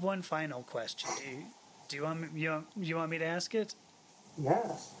 I have one final question. Do you want me to ask it?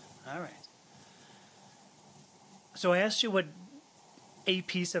 Yes. All right. So I asked you what a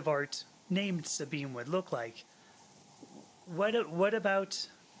piece of art named Sabine would look like. What about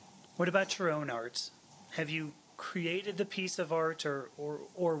your own art? Have you created the piece of art, or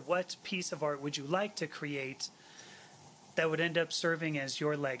what piece of art would you like to create that would end up serving as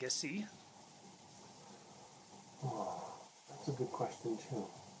your legacy? Oh, that's a good question too.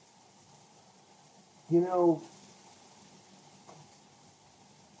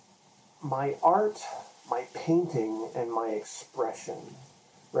 My art, my painting, and my expression,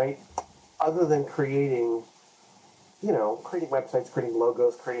 right? Other than creating websites, creating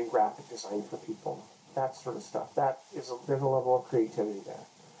logos, creating graphic design for people, that sort of stuff. There's a level of creativity there.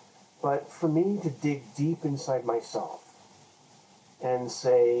 But for me to dig deep inside myself and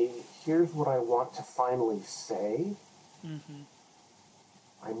say, here's what I want to finally say,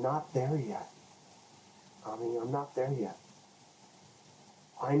 I'm not there yet. I'm not there yet.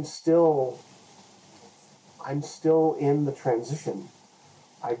 I'm still in the transition.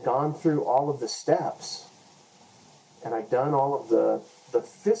 I've gone through all of the steps, and I've done all of the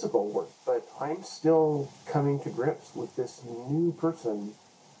physical work, but I'm still coming to grips with this new person,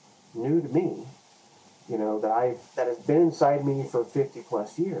 new to me, that has been inside me for 50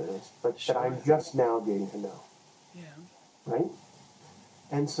 plus years, but Sure. that I'm just now getting to know. Yeah. Right?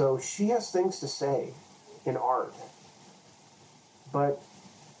 And so she has things to say in art, but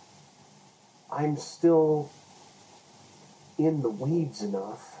I'm still in the weeds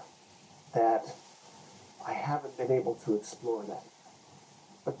enough that I haven't been able to explore that.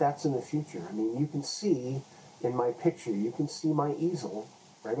 But that's in the future. I mean, you can see in my picture, you can see my easel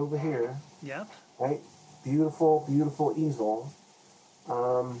right over here. Yep. Right? Beautiful, beautiful easel.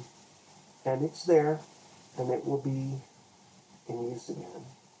 And it's there, and it will be in use again.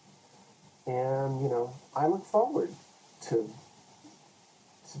 And, I look forward to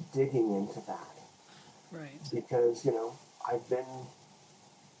digging into that. Right. Because, I've been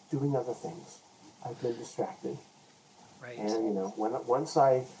doing other things. I've been distracted. Right. And, once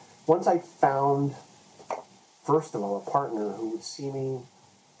I found, first of all, a partner who would see me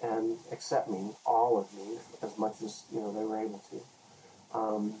and accept me, all of me, as much as, they were able to.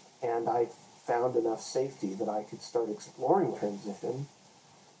 And I found enough safety that I could start exploring transition,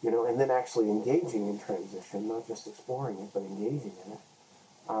 and then actually engaging in transition, not just exploring it, but engaging in it.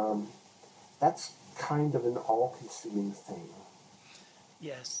 That's kind of an all-consuming thing.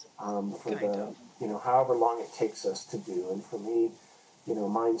 Yes. For however long it takes us to do. And for me,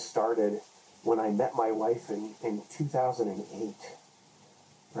 mine started when I met my wife in 2008,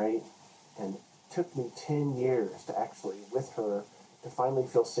 right? And it took me 10 years to actually, with her, to finally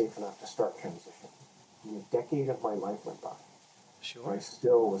feel safe enough to start transition. A decade of my life went by. Sure. I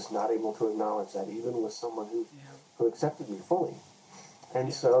still was not able to acknowledge that, even with someone who accepted me fully.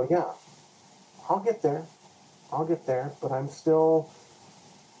 And so, I'll get there. But I'm still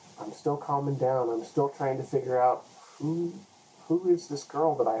calming down. I'm still trying to figure out who is this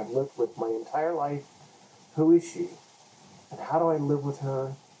girl that I have lived with my entire life? Who is she? And how do I live with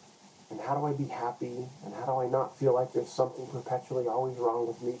her? And how do I be happy? And how do I not feel like there's something perpetually always wrong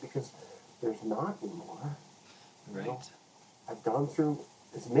with me? Because there's not anymore. Right. I've gone through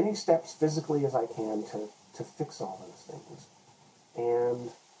as many steps physically as I can to fix all those things.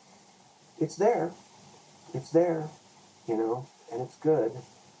 And it's there. And it's good.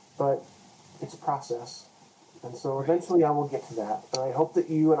 But it's a process. And so eventually I will get to that. And I hope that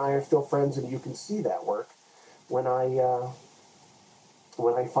you and I are still friends and you can see that work when I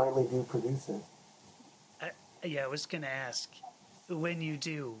finally do produce it. I was going to ask, when you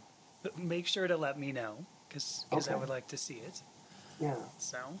do, make sure to let me know, because I would like to see it. Yeah.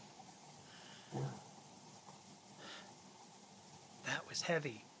 So. Yeah. That was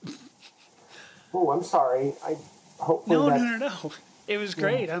heavy. Oh, I'm sorry. No. It was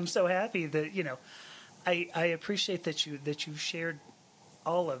great. I'm so happy that, I appreciate that you shared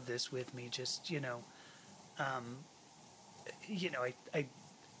all of this with me. Just, I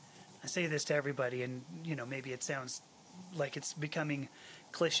say this to everybody, and maybe it sounds like it's becoming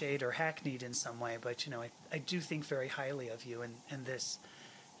cliched or hackneyed in some way, but I do think very highly of you, and this,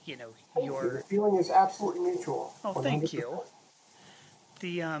 the feeling is absolutely mutual. Oh, 100%. thank you.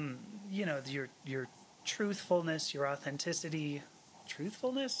 The your truthfulness, your authenticity,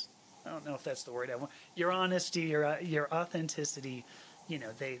 truthfulness. I don't know if that's the word I want. Your honesty, your authenticity.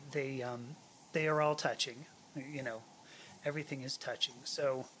 They are all touching. Everything is touching.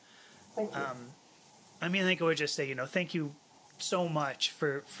 So, Thank you. I think I would just say, thank you so much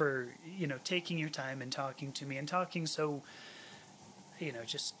for taking your time and talking to me and talking so,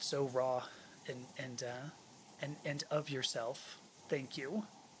 just so raw and of yourself. Thank you.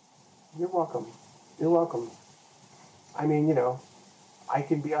 You're welcome. I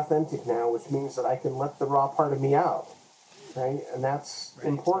can be authentic now, which means that I can let the raw part of me out, right? And that's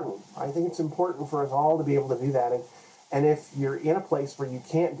important. I think it's important for us all to be able to do that. And if you're in a place where you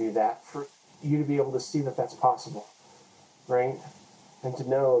can't do that, for you to be able to see that that's possible, right? And to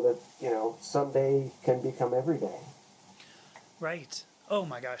know that, someday can become every day. Right. Oh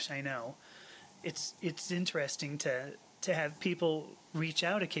my gosh, I know. It's interesting to have people reach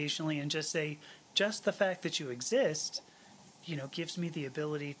out occasionally and just say, just the fact that you exist, gives me the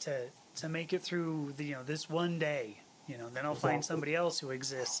ability to make it through this one day. Then I'll find somebody else who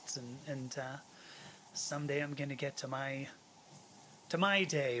exists, and someday I'm going to get to my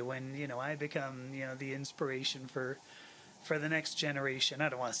day when I become the inspiration for the next generation. I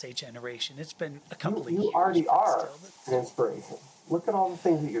don't want to say generation. It's been a couple of years. You already are an inspiration. Look at all the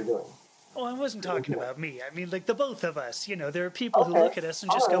things that you're doing. Oh, I wasn't talking about me. I mean, like the both of us. There are people who look at us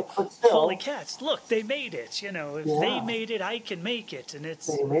and just go, "Holy cats! Look, they made it." If they made it, I can make it. And it's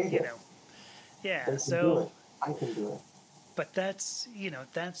they made it. Yeah. So I can do it. But that's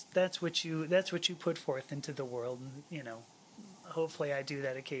that's what you put forth into the world, and hopefully I do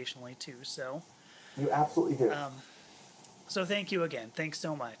that occasionally too. So you absolutely do. So thank you again. Thanks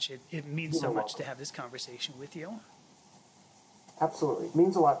so much. It means so much to have this conversation with you. Absolutely. It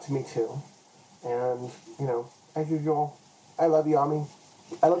means a lot to me too. And, as usual, I love you, Ami.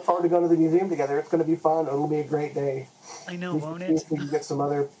 I look forward to going to the museum together. It's going to be fun. It'll be a great day. I know, won't it? it? If we can get some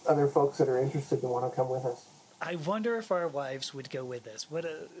other folks that are interested and want to come with us. I wonder if our wives would go with us.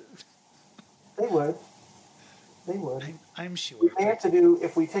 They would. I'm sure. We may have to do,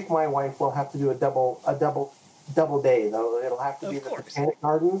 if we take my wife, we'll have to do a double day, though. It'll have to be the Botanic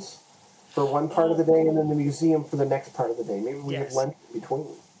Gardens for one part of the day and then the museum for the next part of the day. Maybe we have lunch in between.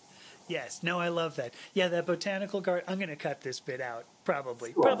 Yes, no, I love that. Yeah, that botanical garden. I'm going to cut this bit out.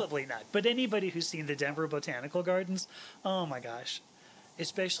 Probably. Sure. Probably not. But anybody who's seen the Denver Botanical Gardens, oh my gosh.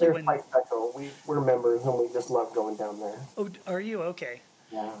 Especially They're when. quite special. We're members and we just love going down there. Oh, are you? Okay.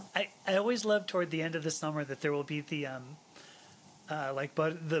 Yeah. I always love toward the end of the summer that there will be the,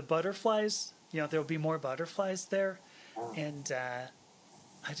 the butterflies. You know, there will be more butterflies there. Yeah. And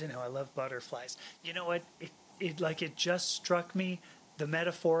I don't know, I love butterflies. You know what? It just struck me the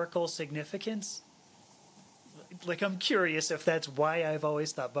metaphorical significance. Like, I'm curious if that's why I've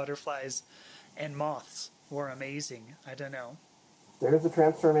always thought butterflies and moths were amazing. I don't know. There's a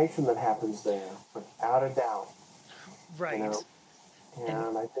transformation that happens there, without a doubt. Right. You know?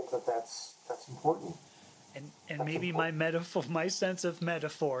 And I think that's important. And maybe my metaphor, my sense of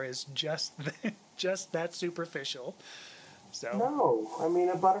metaphor is just just that superficial. So No, I mean,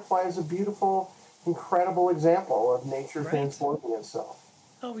 a butterfly is a beautiful, incredible example of nature transforming itself.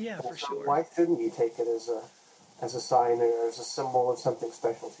 Oh yeah, And for so sure. why shouldn't you take it as a sign or as a symbol of something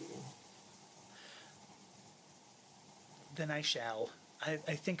special to you? Then I shall. I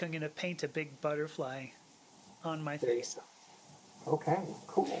think I'm going to paint a big butterfly on my There you face. go. Okay,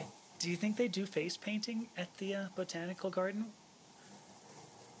 cool. Do you think they do face painting at the botanical garden?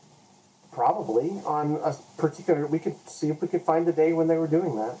 Probably on a particular. We could see if we could find a day when they were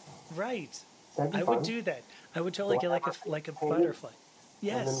doing that. Right. That'd be I fun. would do that. I would totally get like a butterfly.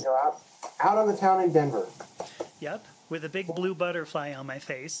 And then Yes. go out on the town in Denver. Yep. With a big blue butterfly on my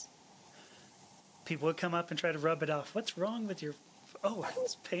face. People would come up and try to rub it off. What's wrong with your... Oh,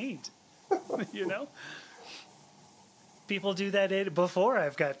 it's paint. You know? People do that before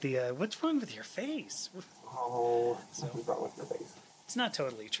I've got the, what's wrong with your face? Oh, what's wrong with your face? It's not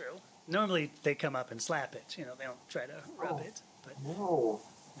totally true. Normally they come up and slap it. You know, they don't try to rub it. But No,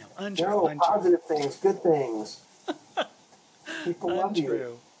 untrue. no, Untrue. positive things, good things. People love you.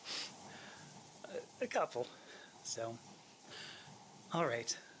 Untrue. A couple. So, all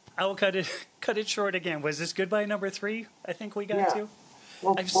right. I will cut it short again. Was this goodbye number 3? I think we got Yeah. to.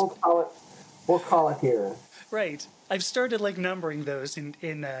 We'll call it here. Right. I've started like numbering those in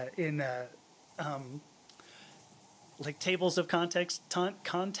like tables of contents,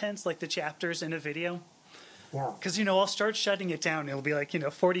 like the chapters in a video. Yeah. Because, I'll start shutting it down. It'll be like,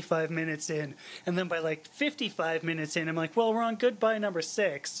 45 minutes in. And then by like 55 minutes in, I'm like, well, we're on goodbye number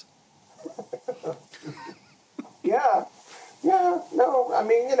 6. Yeah. Yeah. No, I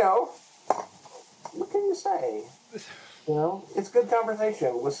mean, what can you say? It's good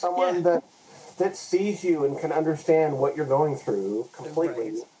conversation with someone that sees you and can understand what you're going through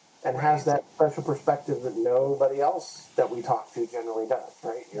completely. Right. And has that special perspective that nobody else that we talk to generally does,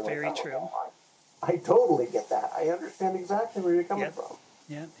 right? You're Very like, true. I totally get that. I understand exactly where you're coming from.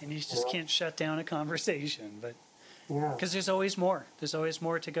 Yeah, and you just can't shut down a conversation, but Yeah. because there's always more. There's always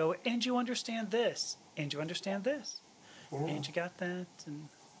more to go. And you understand this, and you understand this, and you got that, and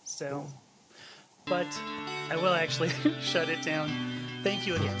so. But I will actually shut it down. Thank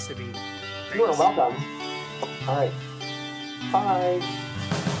you again, Sabine. You are welcome. All right. Bye.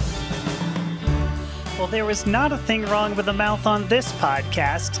 Well, there was not a thing wrong with the mouth on this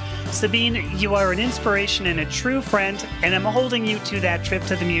podcast. Sabine, you are an inspiration and a true friend, and I'm holding you to that trip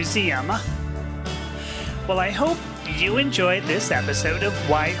to the museum. Well, I hope you enjoyed this episode of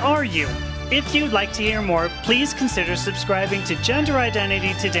Why Are You? If you'd like to hear more, please consider subscribing to Gender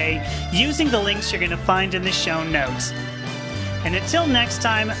Identity Today using the links you're going to find in the show notes. And until next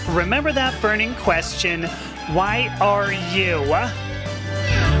time, remember that burning question, why are you?